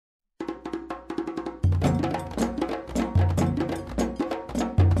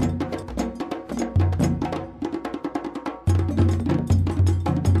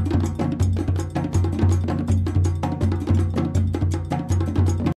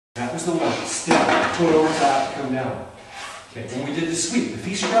foot over top, come down. Okay, when we did the sweep, if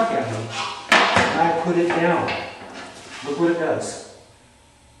he struck at me, and I put it down, look what it does.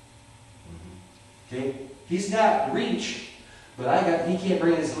 Okay, he's got reach, but he can't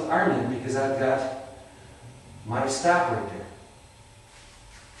bring his arm in because I've got my stop right there.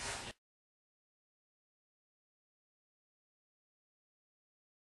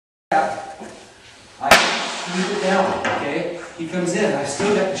 I sweep it down, okay? He comes in, I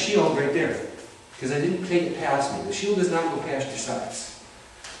still got the shield right there. Because I didn't take it past me. The shield does not go past your sides.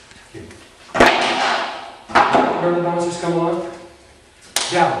 Okay. Where the bouncers come along?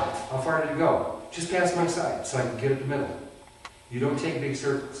 Down. How far did it go? Just past my side, so I can get at the middle. You don't take big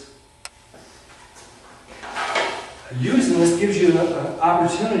circles. Using this gives you an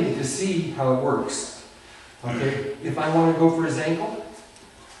opportunity to see how it works. Okay, if I want to go for his ankle,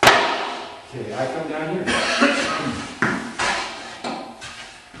 okay, I come down here.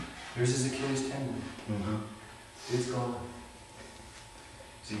 There's his Achilles tendon. It's gone.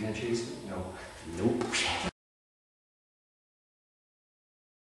 Is he going to chase it? No. Nope.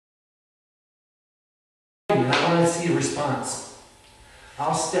 I want to see a response.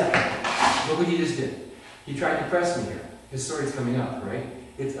 I'll step. Look what he just did. He tried to press me here. His sword's coming up, right?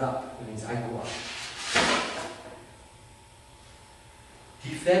 It's up. That means I go up.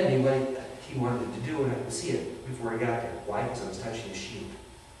 He fed me what he wanted to do, and I could see it before I got there. Why? Because I was touching his shield.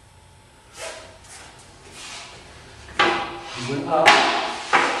 He went up,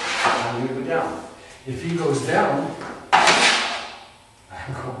 and I'm going to go down. If he goes down,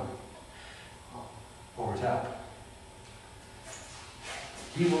 I'm going over top.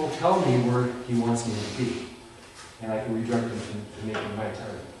 He will tell me where he wants me to be, and I can redirect him to make him my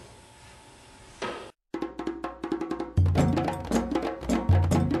target.